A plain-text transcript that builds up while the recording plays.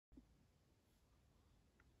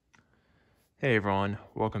Hey everyone,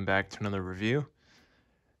 welcome back to another review.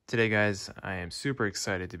 Today guys, I am super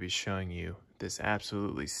excited to be showing you this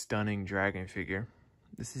absolutely stunning dragon figure.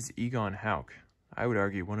 This is Egon Houck. I would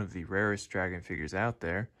argue one of the rarest dragon figures out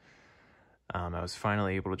there. I was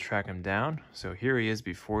finally able to track him down, so here he is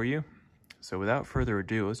before you. So without further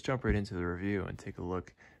ado, let's jump right into the review and take a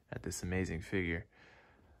look at this amazing figure.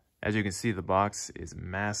 As you can see, the box is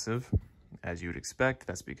massive, as you would expect.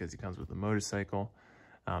 That's because he comes with a motorcycle.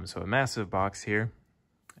 So a massive box here,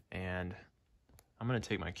 and I'm going to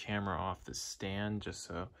take my camera off the stand just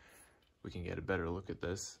so we can get a better look at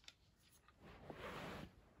this.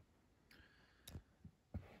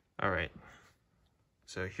 Alright,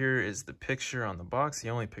 so here is the picture on the box, the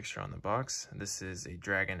only picture on the box. This is a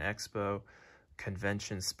Dragon Expo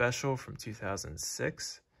convention special from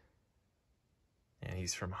 2006, and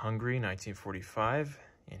he's from Hungary, 1945,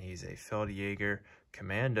 and he's a Feldjäger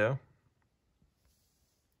Commando.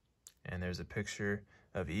 And there's a picture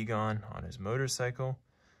of Egon on his motorcycle.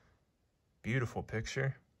 Beautiful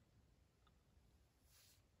picture.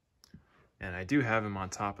 And I do have him on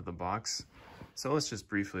top of the box. So let's just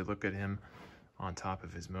briefly look at him on top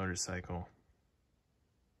of his motorcycle.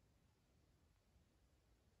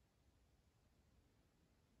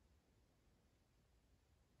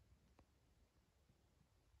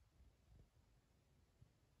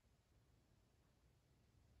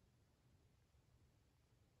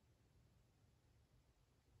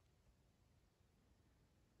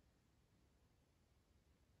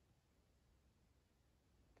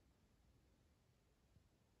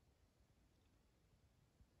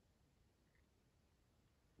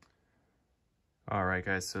 Alright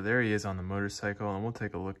guys, so there he is on the motorcycle, and we'll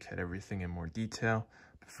take a look at everything in more detail.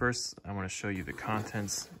 But first, I want to show you the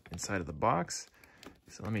contents inside of the box.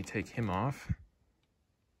 So let me take him off.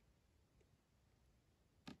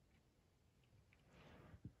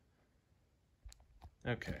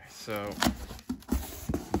 Okay, so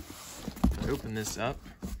if I open this up,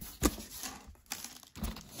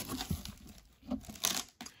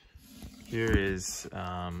 here is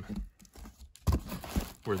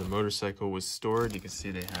where the motorcycle was stored. You can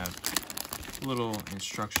see they have a little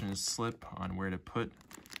instruction slip on where to put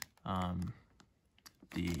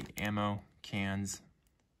the ammo cans.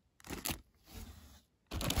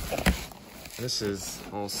 This is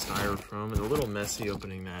all styrofoam. It's a little messy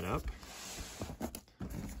opening that up.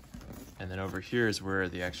 And then over here is where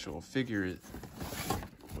the actual figure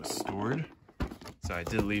was stored. So I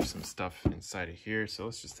did leave some stuff inside of here. So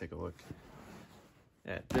let's just take a look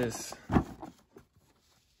at this.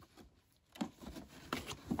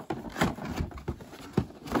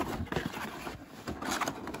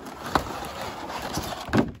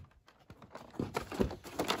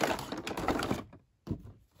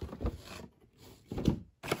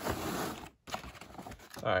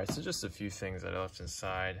 Alright, so just a few things that I left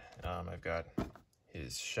inside. I've got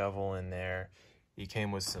his shovel in there. He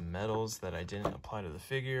came with some medals that I didn't apply to the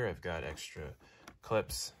figure. I've got extra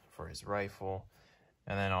clips for his rifle,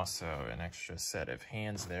 and then also an extra set of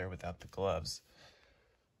hands there without the gloves.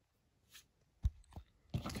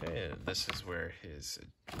 Okay, this is where his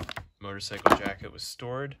motorcycle jacket was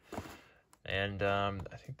stored, and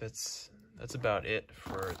I think that's about it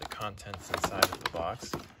for the contents inside of the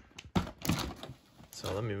box.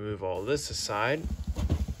 So let me move all this aside,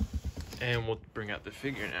 and we'll bring out the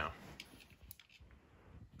figure now.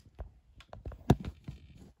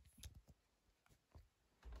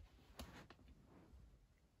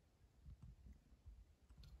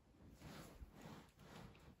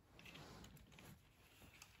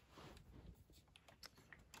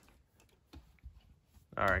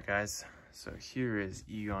 Alright guys, so here is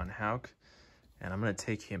Egon Houck, and I'm going to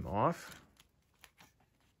take him off.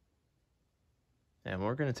 And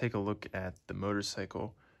we're going to take a look at the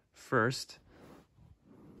motorcycle first.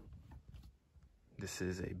 This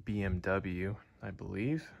is a BMW, I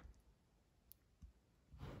believe.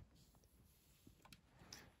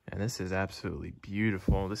 And this is absolutely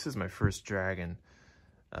beautiful. This is my first Dragon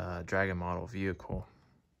model vehicle.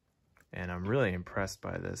 And I'm really impressed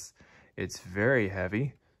by this. It's very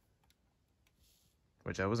heavy,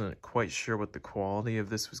 which I wasn't quite sure what the quality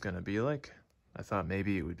of this was going to be like. I thought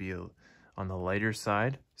maybe it would be on the lighter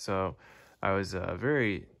side. So I was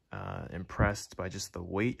very impressed by just the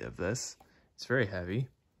weight of this. It's very heavy.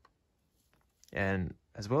 And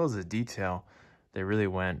as well as the detail, they really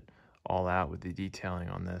went all out with the detailing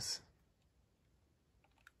on this.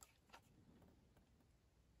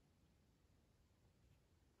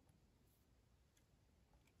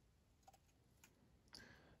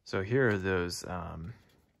 So here are those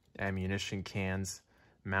ammunition cans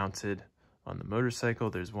mounted on the motorcycle.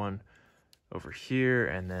 There's one over here,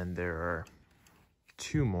 and then there are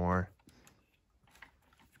 2 more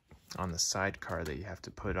on the sidecar that you have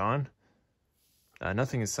to put on.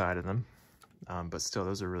 Nothing inside of them, but still,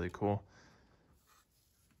 those are really cool.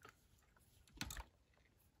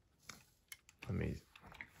 Let me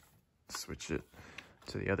switch it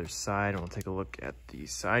to the other side, and we'll take a look at the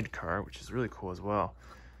sidecar, which is really cool as well.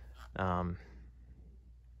 Now,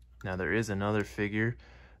 there is another figure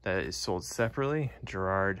that is sold separately.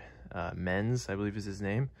 Gerard Menz, I believe is his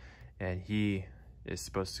name, and he is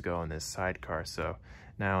supposed to go in this sidecar. So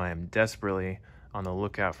now I am desperately on the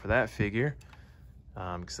lookout for that figure,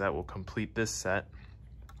 because that will complete this set.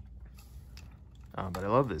 But I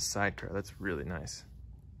love this sidecar. That's really nice.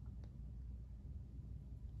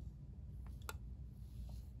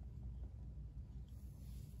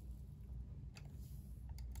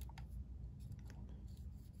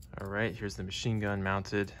 All right, here's the machine gun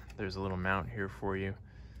mounted. There's a little mount here for you.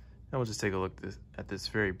 And we'll just take a look at this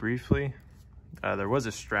very briefly. There was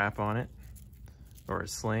a strap on it, or a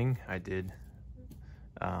sling. I did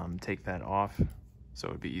take that off, so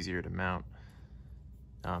it would be easier to mount.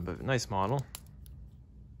 But nice model.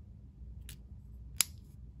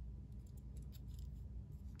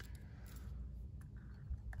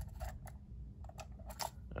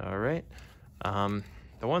 All right,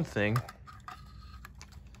 the one thing,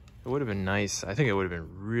 it would have been nice, I think it would have been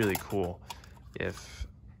really cool if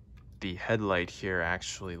the headlight here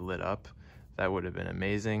actually lit up. That would have been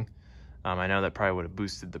amazing. I know that probably would have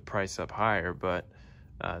boosted the price up higher, but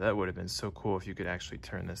that would have been so cool if you could actually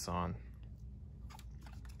turn this on.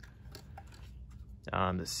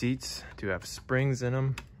 The seats do have springs in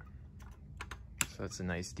them, so that's a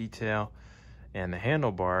nice detail. And the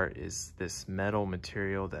handlebar is this metal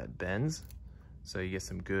material that bends, so you get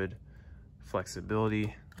some good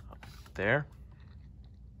flexibility there.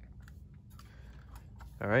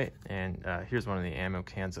 All right, and here's one of the ammo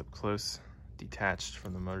cans up close, detached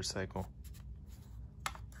from the motorcycle.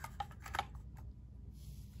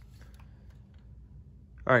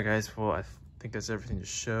 All right, guys, well, I think that's everything to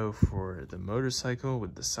show for the motorcycle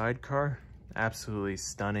with the sidecar. Absolutely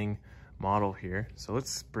stunning model here. So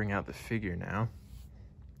let's bring out the figure now.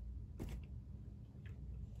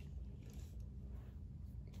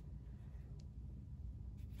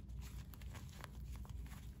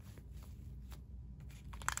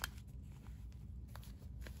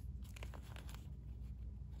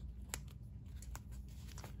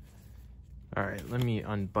 All right, let me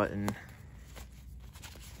unbutton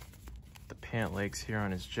the pant legs here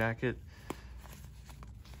on his jacket.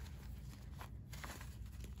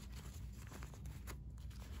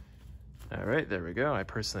 All right, there we go. I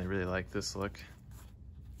personally really like this look.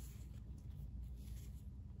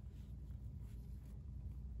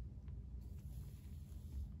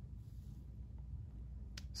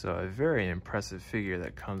 So a very impressive figure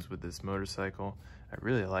that comes with this motorcycle. I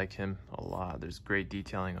really like him a lot. There's great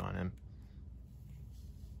detailing on him.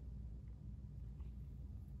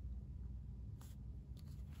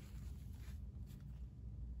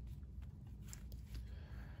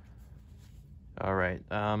 All right,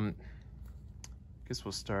 guess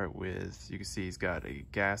we'll start with, you can see he's got a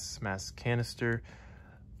gas mask canister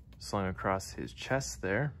slung across his chest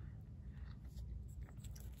there.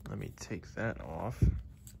 Let me take that off.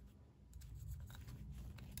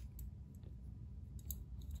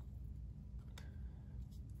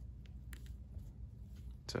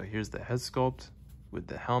 So here's the head sculpt with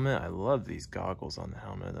the helmet. I love these goggles on the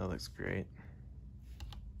helmet. That looks great.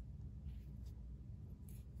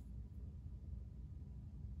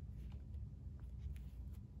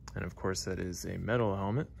 And of course, that is a metal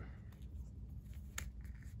helmet.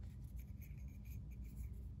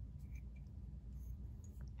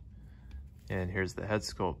 And here's the head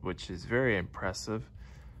sculpt, which is very impressive.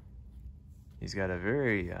 He's got a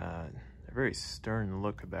very stern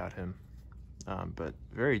look about him, but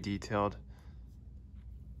very detailed.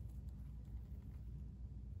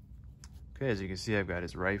 Okay, as you can see, I've got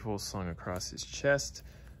his rifle slung across his chest.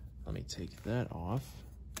 Let me take that off.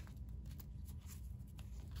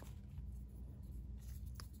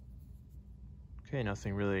 Okay,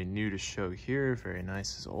 nothing really new to show here. Very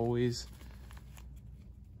nice as always.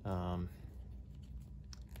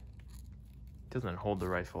 Doesn't hold the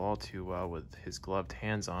rifle all too well with his gloved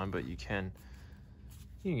hands on, but you can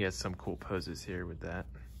get some cool poses here with that.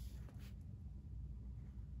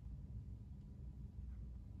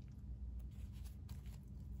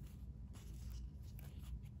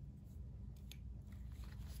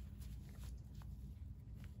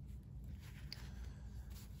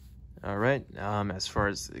 All right, as far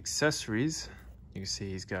as accessories, you can see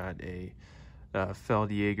he's got a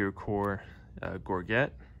Feldjäger Core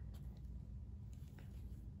Gorget.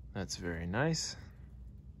 That's very nice.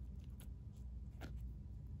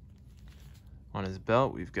 On his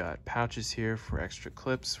belt, we've got pouches here for extra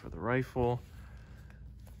clips for the rifle.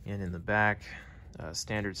 And in the back,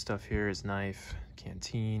 standard stuff here is knife,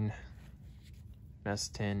 canteen, mess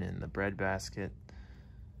tin, and the bread basket.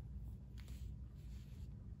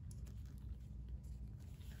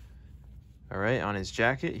 All right, on his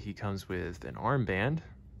jacket, he comes with an armband.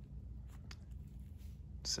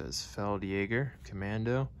 It says Feldjäger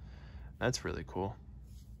Commando. That's really cool.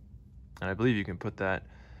 And I believe you can put that,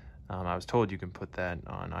 I was told you can put that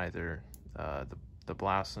on either the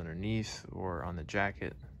blouse underneath or on the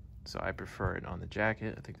jacket. So I prefer it on the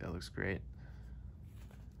jacket. I think that looks great.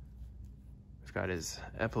 We've got his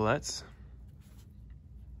epaulettes.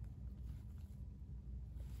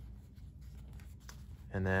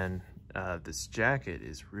 And then this jacket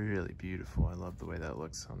is really beautiful. I love the way that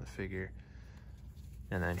looks on the figure.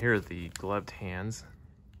 And then here are the gloved hands,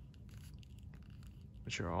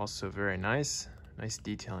 which are also very nice. Nice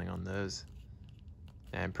detailing on those.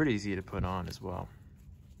 And pretty easy to put on as well.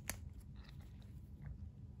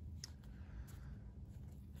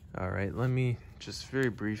 All right, let me just very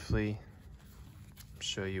briefly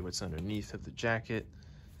show you what's underneath of the jacket.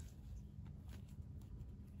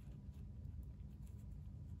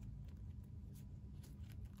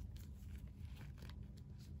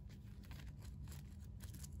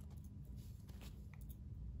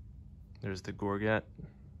 There's the gorget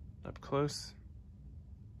up close.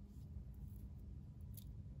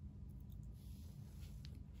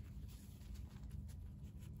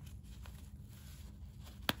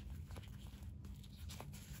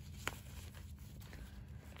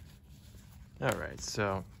 All right,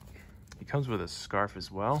 so he comes with a scarf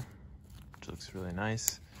as well, which looks really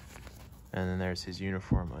nice. And then there's his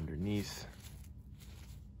uniform underneath.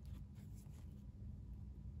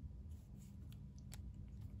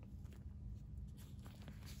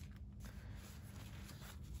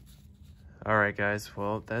 All right, guys,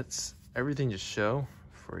 well, that's everything to show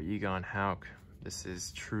for Egon Houck. This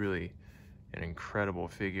is truly an incredible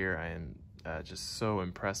figure. I am just so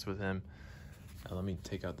impressed with him. Let me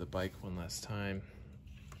take out the bike one last time.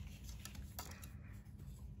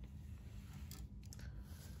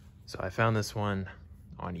 So I found this one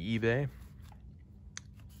on eBay,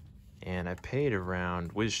 and I paid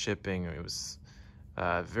around, with shipping, it was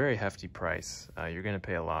a very hefty price. You're gonna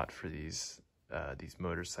pay a lot for these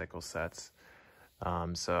motorcycle sets.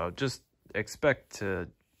 So just expect to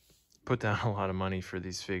put down a lot of money for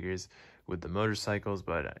these figures with the motorcycles,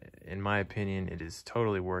 but in my opinion, it is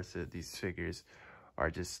totally worth it. These figures are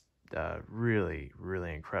just really,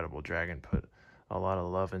 really incredible. Dragon put a lot of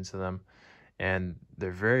love into them, and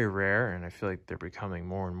they're very rare, and I feel like they're becoming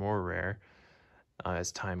more and more rare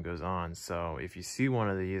as time goes on. So if you see one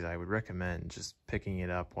of these, I would recommend just picking it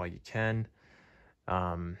up while you can.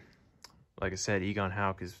 Like I said, Egon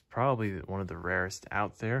Houck is probably one of the rarest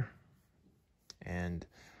out there, and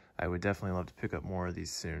I would definitely love to pick up more of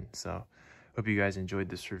these soon. So hope you guys enjoyed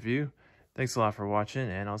this review. Thanks a lot for watching,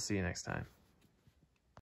 and I'll see you next time.